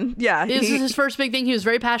good one. Yeah. This was his first big thing. He was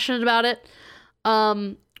very passionate about it.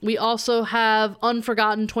 We also have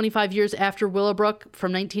Unforgotten, 25 Years After Willowbrook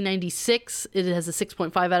from 1996. It has a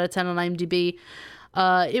 6.5 out of 10 on IMDb.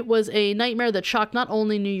 It was a nightmare that shocked not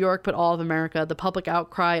only New York, but all of America. The public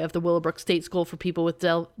outcry of the Willowbrook State School for people with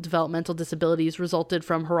developmental disabilities resulted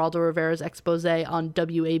from Geraldo Rivera's expose on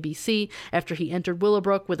WABC after he entered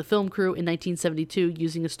Willowbrook with a film crew in 1972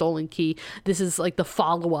 using a stolen key. This is like the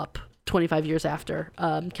follow-up 25 years after,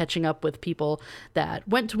 catching up with people that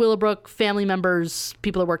went to Willowbrook, family members,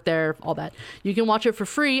 people that work there, all that. You can watch it for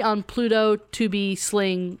free on Pluto, Tubi,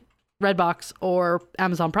 Sling, Redbox, or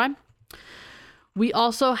Amazon Prime. We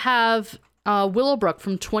also have Willowbrook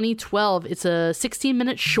from 2012. It's a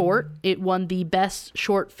 16-minute short. It won the Best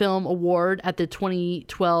Short Film Award at the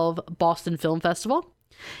 2012 Boston Film Festival.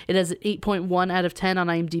 It has an 8.1 out of 10 on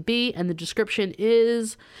IMDb, and the description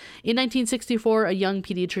is, in 1964, a young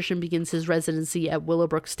pediatrician begins his residency at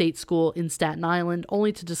Willowbrook State School in Staten Island,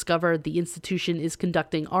 only to discover the institution is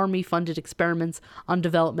conducting Army-funded experiments on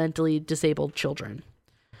developmentally disabled children.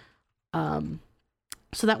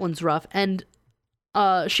 So that one's rough. And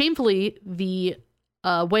shamefully, the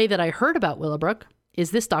way that I heard about Willowbrook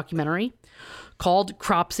is this documentary called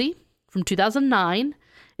Cropsey from 2009.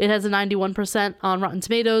 It has a 91% on Rotten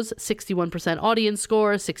Tomatoes, 61% audience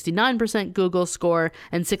score, 69% Google score,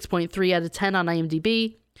 and 6.3 out of 10 on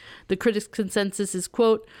IMDb. The critics' consensus is,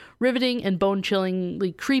 quote, riveting and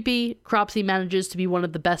bone-chillingly creepy. Cropsey manages to be one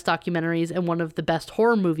of the best documentaries and one of the best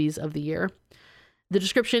horror movies of the year. The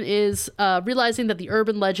description is, realizing that the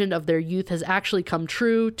urban legend of their youth has actually come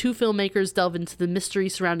true, two filmmakers delve into the mystery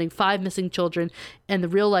surrounding 5 missing children and the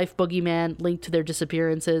real-life boogeyman linked to their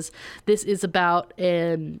disappearances. This is about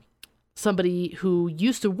somebody who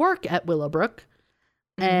used to work at Willowbrook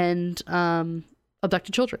and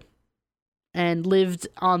abducted children and lived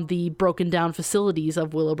on the broken-down facilities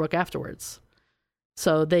of Willowbrook afterwards.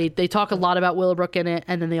 So they talk a lot about Willowbrook in it,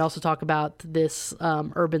 and then they also talk about this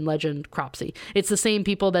urban legend Cropsey. It's the same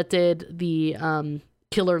people that did the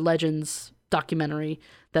killer legends documentary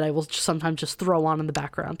that I will sometimes just throw on in the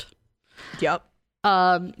background. Yep.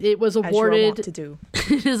 It was awarded to do.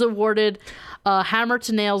 It is awarded Hammer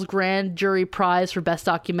to Nails Grand Jury Prize for Best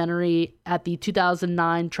Documentary at the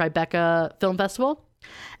 2009 Tribeca Film Festival.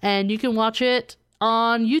 And you can watch it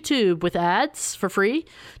on YouTube with ads for free.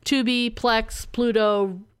 Tubi, Plex,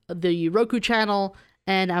 Pluto, the Roku channel,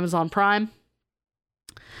 and Amazon Prime.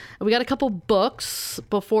 And we got a couple books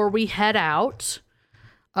before we head out.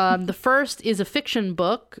 The first is a fiction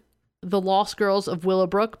book, The Lost Girls of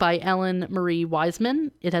Willowbrook by Ellen Marie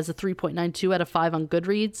Wiseman. It has a 3.92 out of 5 on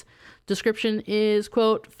Goodreads. Description is,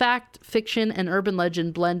 quote, fact, fiction, and urban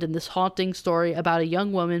legend blend in this haunting story about a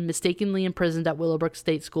young woman mistakenly imprisoned at Willowbrook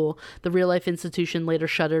State School, the real-life institution later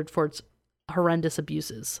shuttered for its horrendous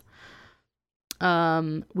abuses.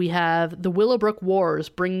 We have The Willowbrook Wars,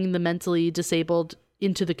 Bringing the Mentally Disabled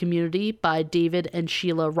into the Community by David and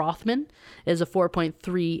Sheila Rothman. It is a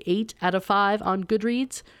 4.38 out of 5 on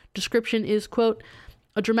Goodreads. Description is, quote,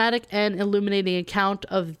 a dramatic and illuminating account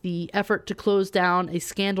of the effort to close down a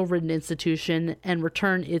scandal-ridden institution and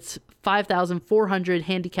return its 5,400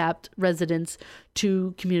 handicapped residents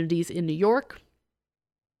to communities in New York.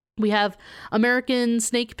 We have American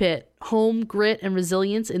Snake Pit, Home, Grit, and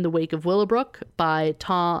Resilience in the Wake of Willowbrook by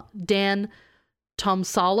Dan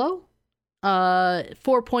Tomsalo.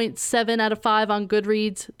 4.7 out of 5 on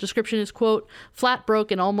Goodreads. Description is, quote, flat broke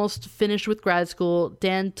and almost finished with grad school.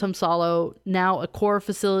 Dan Tomsalo, now a core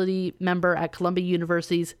facility member at Columbia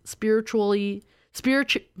University's spirituality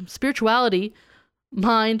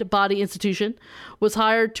mind body institution, was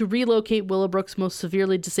hired to relocate Willowbrook's most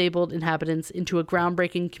severely disabled inhabitants into a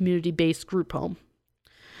groundbreaking community-based group home.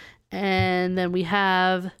 And then we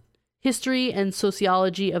have History and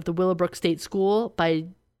Sociology of the Willowbrook State School by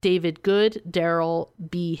David Good, Daryl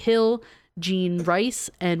B. Hill, Jean Rice,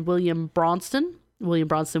 and William Bronston. William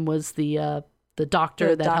Bronston was the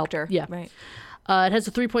doctor that helped. Yeah. Right. It has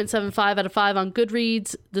a 3.75 out of 5 on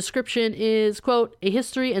Goodreads. Description is, quote, a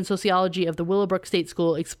history and sociology of the Willowbrook State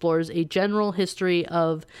School explores a general history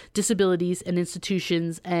of disabilities and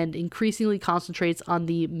institutions and increasingly concentrates on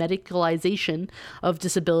the medicalization of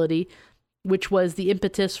disability, which was the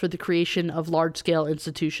impetus for the creation of large-scale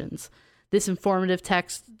institutions. This informative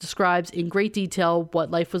text describes in great detail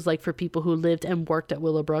what life was like for people who lived and worked at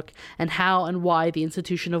Willowbrook and how and why the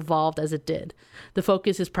institution evolved as it did. The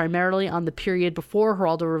focus is primarily on the period before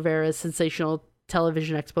Geraldo Rivera's sensational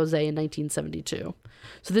television expose in 1972.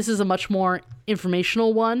 So this is a much more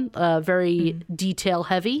informational one, very detail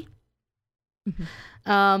heavy.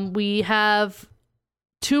 Mm-hmm. We have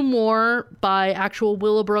 2 more by actual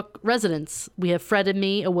Willowbrook residents. We have Fred and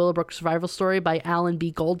Me, a Willowbrook survival story by Alan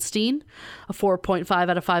B. Goldstein, a 4.5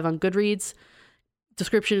 out of 5 on Goodreads.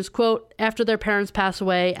 Description is, quote, after their parents pass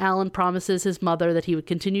away, Alan promises his mother that he would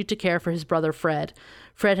continue to care for his brother Fred.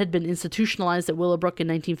 Fred had been institutionalized at Willowbrook in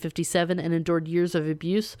 1957 and endured years of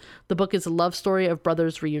abuse. The book is a love story of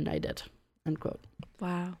brothers reunited, end quote.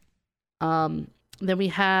 Wow. Then we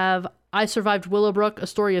have I Survived Willowbrook, A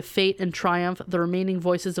Story of Fate and Triumph, The Remaining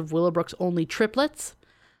Voices of Willowbrook's Only Triplets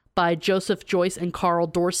by Joseph Joyce and Carl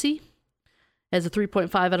Dorsey. It has a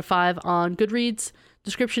 3.5 out of 5 on Goodreads.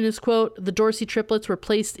 Description is, quote, the Dorsey triplets were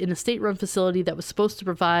placed in a state-run facility that was supposed to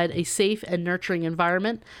provide a safe and nurturing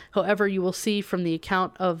environment. However, you will see from the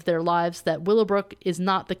account of their lives that Willowbrook is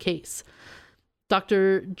not the case.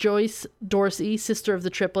 Dr. Joyce Dorsey, sister of the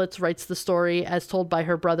triplets, writes the story, as told by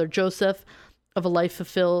her brother Joseph, of a life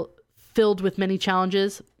filled with many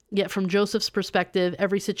challenges. Yet from Joseph's perspective,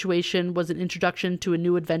 every situation was an introduction to a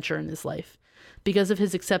new adventure in his life. Because of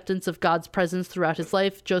his acceptance of God's presence throughout his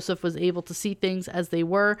life, Joseph was able to see things as they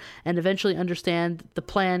were and eventually understand the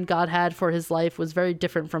plan God had for his life was very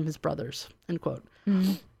different from his brother's, end quote.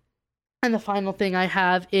 Mm-hmm. And the final thing I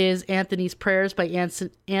have is Anthony's Prayers by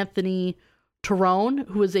Anthony Torone,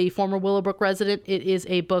 who is a former Willowbrook resident. It is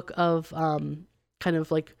a book of kind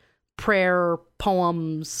of like prayer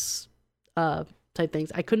poems type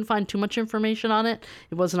things. I couldn't find too much information on it.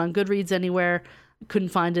 It wasn't on Goodreads anywhere. Couldn't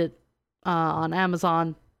find it on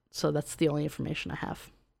Amazon, so that's the only information I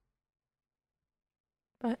have.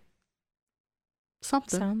 But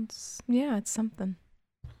something. It's something.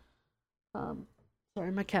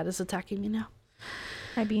 Sorry, my cat is attacking me now.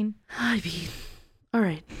 Hi, Bean. All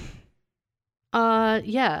right.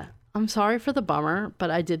 Yeah, I'm sorry for the bummer, but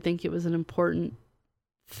I did think it was an important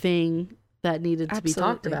thing that needed to be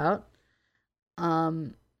talked about.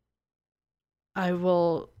 I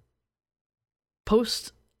will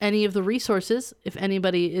post any of the resources if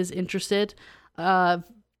anybody is interested.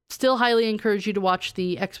 Still highly encourage you to watch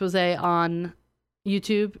the expose on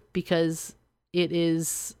YouTube because it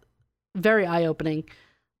is very eye-opening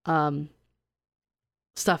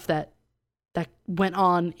stuff that went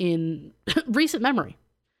on in recent memory.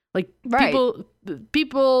 Like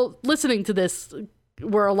people listening to this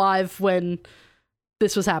were alive when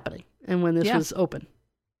this was happening and when this was open.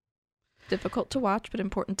 Difficult to watch, but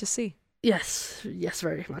important to see. Yes,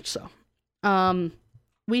 very much so.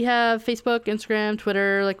 We have Facebook, Instagram,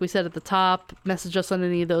 Twitter, like we said at the top. Message us on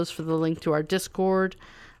any of those for the link to our Discord.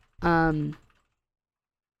 We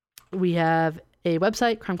have a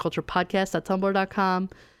website, crimeculturepodcast.tumblr.com.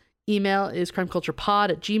 Email is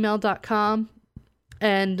crimeculturepod@gmail.com.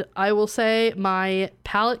 And I will say my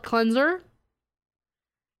palate cleanser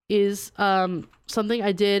is something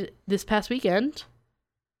I did this past weekend.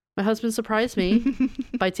 My husband surprised me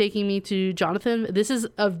by taking me to Jonathan. This is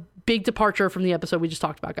a big departure from the episode we just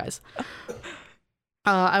talked about, guys.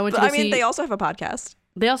 I went to go see... they also have a podcast.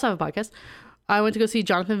 They also have a podcast. I went to go see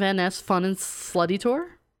Jonathan Van Ness Fun and Slutty Tour,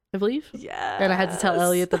 I believe. Yeah. And I had to tell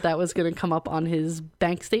Elliot that was going to come up on his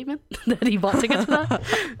bank statement that he bought tickets for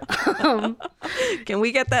that. Can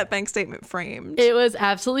we get that bank statement framed? It was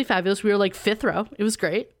absolutely fabulous. We were like 5th row. It was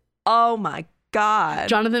great. Oh my God.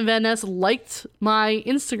 Jonathan Van Ness liked my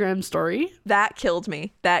Instagram story. That killed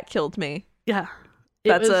me. Yeah.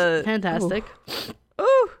 It was fantastic.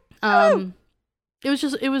 Ooh.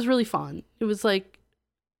 It was really fun. It was like...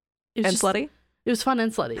 slutty? It was fun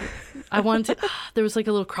and slutty. I wanted to... There was like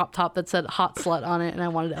a little crop top that said hot slut on it, and I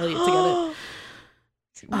wanted Elliot to get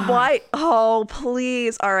it. Why? Oh,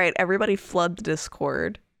 please. All right, everybody flood the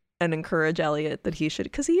Discord and encourage Elliot that he should...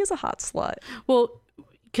 Because he is a hot slut. Well,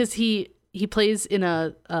 because he plays in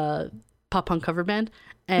a pop punk cover band,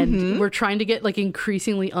 and we're trying to get like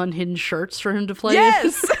increasingly unhinged shirts for him to play.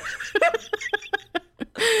 Yes.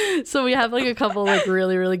 So we have like a couple like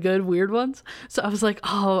really, really good weird ones. So I was like,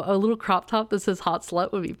 oh, a little crop top that says hot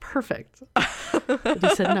slut would be perfect. But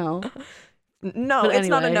he said no. No, but it's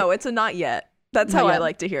not a no. It's a not yet. That's how I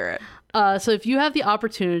like to hear it. So if you have the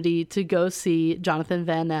opportunity to go see Jonathan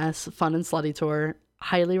Van Ness Fun and Slutty Tour,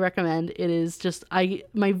 highly recommend. It is just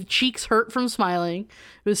my cheeks hurt from smiling.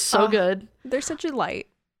 It was so good. They're such a delight.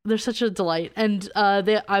 And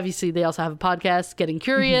they also have a podcast, Getting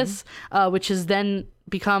Curious, which has then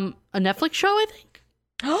become a Netflix show, I think.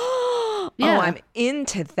 Yeah. Oh, I'm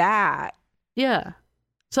into that. Yeah.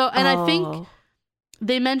 So, and I think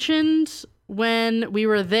they mentioned when we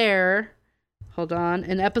were there, hold on,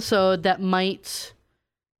 an episode that might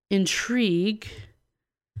intrigue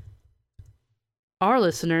our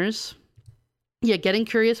listeners. Yeah, Getting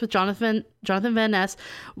Curious with Jonathan Van Ness.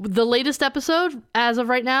 The latest episode, as of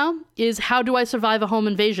right now, is How Do I Survive a Home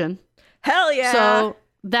Invasion? Hell yeah! So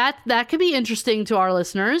that could be interesting to our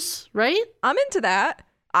listeners, right? I'm into that.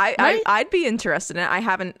 I'd be interested in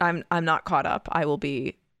it. I'm not caught up. I will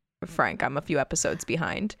be frank. I'm a few episodes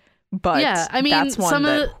behind. But yeah, I mean, that's one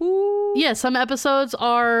some episodes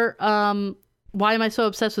are why am I so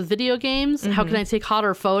obsessed with video games? How can I take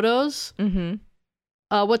hotter photos?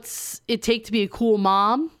 What's it take to be a cool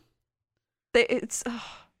mom? It's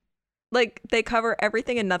like they cover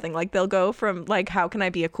everything and nothing. Like they'll go from like how can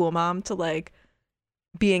I be a cool mom to like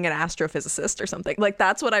being an astrophysicist or something. Like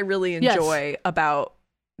that's what I really enjoy about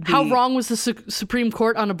how wrong was the Supreme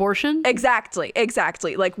Court on abortion? Exactly.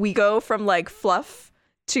 Like we go from like fluff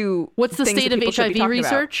to what's the state of HIV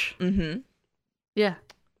research? Yeah.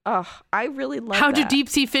 Oh, I really love How that. do deep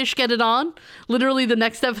sea fish get it on? Literally the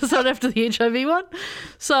next episode after the HIV one.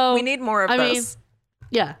 So we need more of those.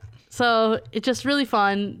 Yeah. So it's just really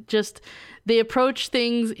fun. Just they approach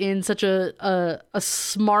things in such a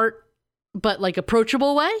smart but like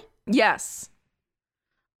approachable way. Yes.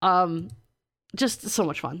 Just so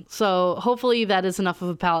much fun. So hopefully that is enough of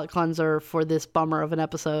a palate cleanser for this bummer of an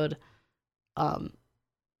episode.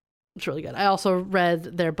 It's really good. I also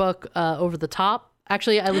read their book, Over the Top.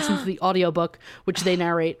 Actually, I listened to the audiobook, which they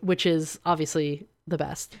narrate, which is obviously the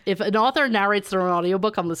best. If an author narrates their own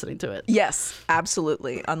audiobook, I'm listening to it. Yes,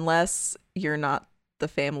 absolutely. Unless you're not the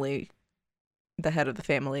head of the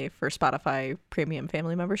family for Spotify Premium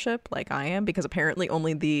Family Membership, like I am, because apparently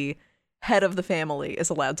only the head of the family is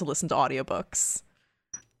allowed to listen to audiobooks.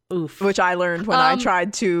 Oof. Which I learned when I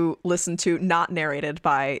tried to listen to, not narrated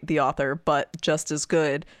by the author, but just as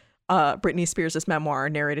good, Britney Spears' memoir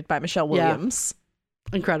narrated by Michelle Williams. Yeah.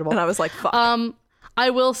 Incredible. And I was like, fuck. I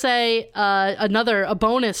will say a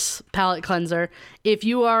bonus palate cleanser. If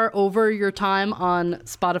you are over your time on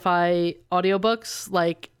Spotify audiobooks,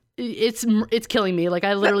 like it's killing me. Like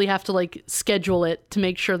I literally have to like schedule it to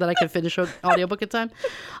make sure that I can finish an audiobook at time.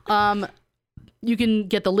 You can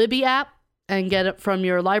get the Libby app and get it from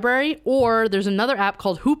your library, or there's another app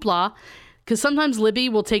called Hoopla, because sometimes Libby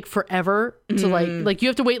will take forever to like you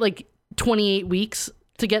have to wait like 28 weeks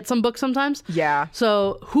to get some books sometimes. Yeah.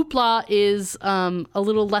 So Hoopla is a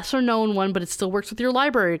little lesser known one, but it still works with your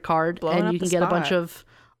library card. And you can get a bunch of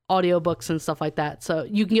audiobooks and stuff like that. So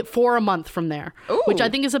you can get 4 a month from there, which I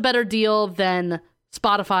think is a better deal than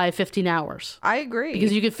Spotify 15 hours. I agree.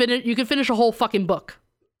 Because you can finish a whole fucking book.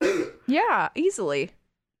 Yeah, easily.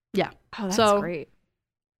 Yeah. Oh, that's great.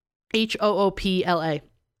 Hoopla.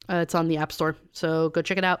 It's on the App Store. So go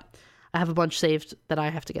check it out. I have a bunch saved that I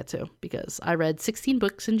have to get to because I read 16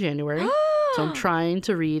 books in January. So I'm trying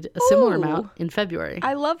to read a similar amount in February.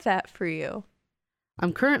 I love that for you.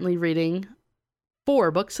 I'm currently reading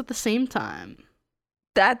 4 books at the same time.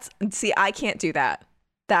 See, I can't do that.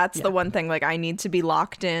 That's the one thing. Like, I need to be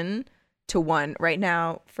locked in to one right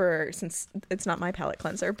now since it's not my palate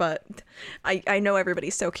cleanser, but I know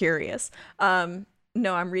everybody's so curious.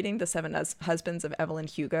 No, I'm reading The Seven Husbands of Evelyn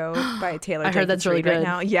Hugo by Taylor Jenkins heard that's really good right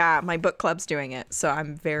now. Yeah, my book club's doing it, so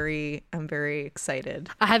I'm very excited.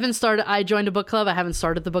 I haven't started. I joined a book club. I haven't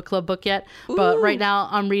started the book club book yet, but right now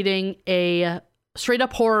I'm reading a straight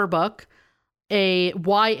up horror book, a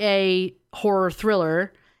YA horror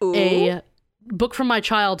thriller, a book from my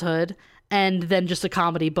childhood, and then just a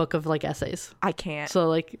comedy book of like essays. I can't. So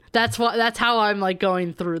like that's how I'm like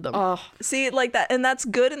going through them. Oh, see, like that, and that's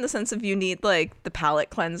good in the sense of you need like the palate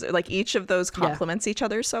cleanser. Like each of those complements each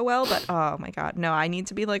other so well. But oh my god, no, I need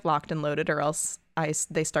to be like locked and loaded, or else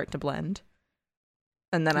they start to blend.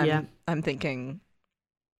 And then I'm thinking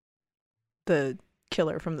the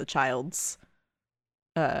killer from the Child's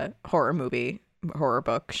horror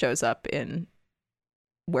book shows up in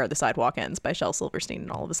Where the Sidewalk Ends by Shel Silverstein,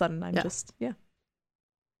 and all of a sudden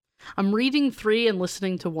I'm reading 3 and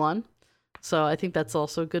listening to 1, so I think that's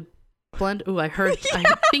also a good blend. Ooh, I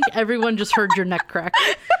think everyone just heard your neck crack.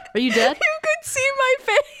 Are you dead? You could see my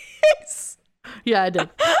face. Yeah, I did.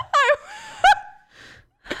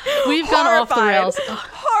 We've gone off the rails.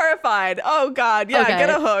 Horrified. Oh god, yeah, okay. Get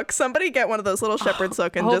a hook. Somebody get one of those little shepherd's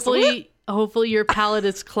hook and hopefully your palate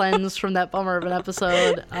is cleansed from that bummer of an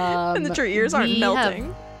episode. And that your ears aren't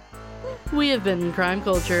melting. We have been Crime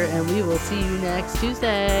Culture, and we will see you next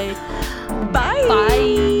Tuesday. Bye.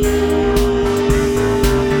 Bye.